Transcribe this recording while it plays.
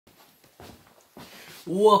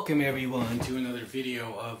Welcome everyone to another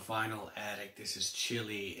video of Vinyl Addict. This is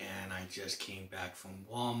Chili and I just came back from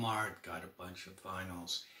Walmart, got a bunch of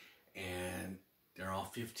vinyls and they're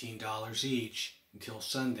all $15 each until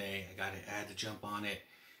Sunday. I had to jump on it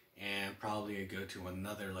and probably go to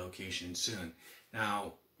another location soon.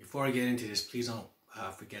 Now, before I get into this, please don't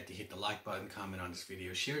forget to hit the like button, comment on this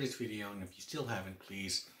video, share this video, and if you still haven't,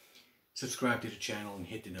 please subscribe to the channel and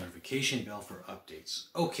hit the notification bell for updates.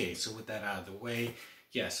 Okay, so with that out of the way,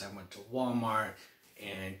 yes, I went to Walmart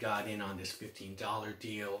and got in on this $15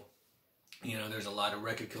 deal. You know, there's a lot of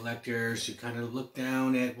record collectors who kind of look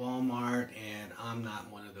down at Walmart, and I'm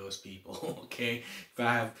not one of those people, okay? If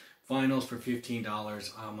I have vinyls for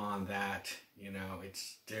 $15, I'm on that. You know,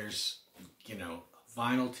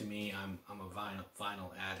 vinyl to me, I'm a vinyl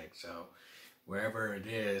addict, so wherever it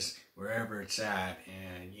is, wherever it's at,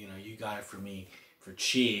 and you know, you got it for me for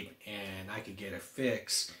cheap and I could get a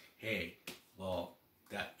fix, hey, well,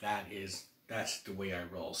 that's the way I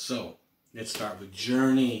roll. So let's start with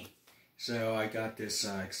Journey. So I got this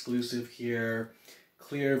exclusive here,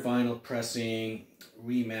 clear vinyl pressing,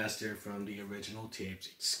 remaster from the original tapes,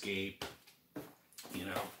 Escape. You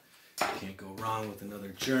know, can't go wrong with another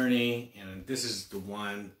Journey, and this is the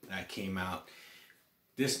one that came out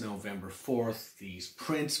this November 4th, these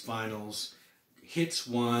Prince vinyls, Hits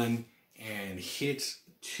 1 and Hits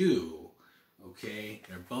 2, okay?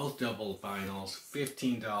 They're both double vinyls,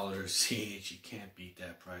 $15 each. You can't beat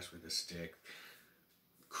that price with a stick.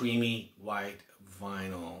 Creamy white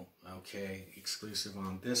vinyl, okay? Exclusive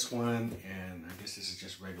on this one, and I guess this is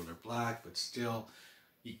just regular black, but still,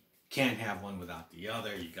 you can't have one without the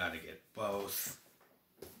other. You gotta get both.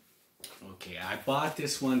 Okay, I bought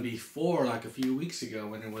this one before, like a few weeks ago,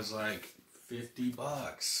 when it was like $50.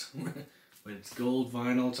 But it's gold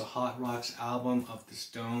vinyl. It's a Hot Rocks album of the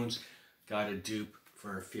Stones. Got a dupe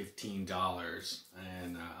for $15.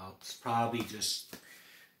 And I'll probably just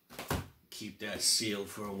keep that sealed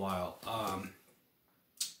for a while.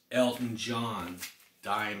 Elton John,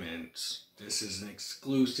 Diamonds. This is an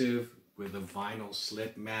exclusive with a vinyl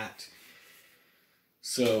slip mat.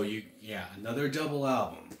 So, another double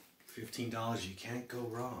album. $15, you can't go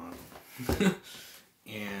wrong.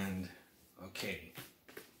 And, okay,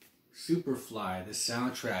 Superfly, the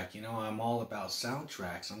soundtrack. You know, I'm all about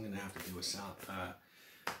soundtracks. I'm going to have to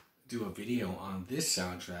do a video on this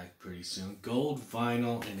soundtrack pretty soon. Gold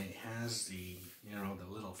vinyl, and it has the, you know, the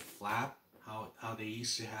little flap, how they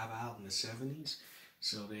used to have out in the 70s.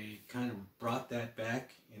 So they kind of brought that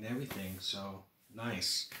back and everything, so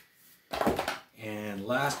nice. And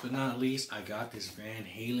last but not least, I got this Van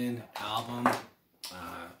Halen album.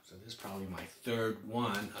 So this is probably my third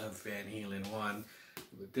one of Van Halen 1.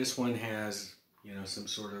 But this one has, you know, some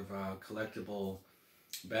sort of collectible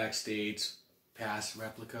backstage pass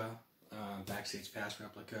replica.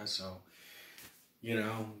 So, you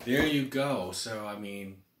know, there you go. So, I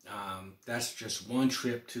mean, that's just one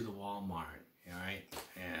trip to the Walmart, all right?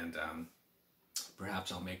 And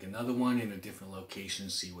perhaps I'll make another one in a different location,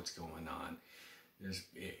 see what's going on.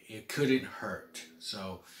 It couldn't hurt.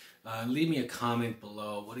 So leave me a comment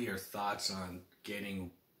below. What are your thoughts on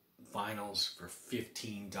getting vinyls for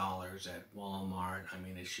 $15 at Walmart? I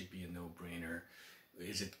mean, it should be a no-brainer.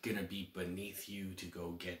 Is it going to be beneath you to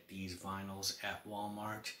go get these vinyls at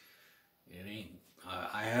Walmart? It ain't.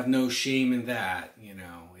 I have no shame in that. You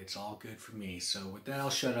know, it's all good for me. So with that,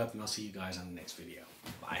 I'll shut up and I'll see you guys on the next video.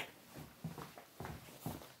 Bye.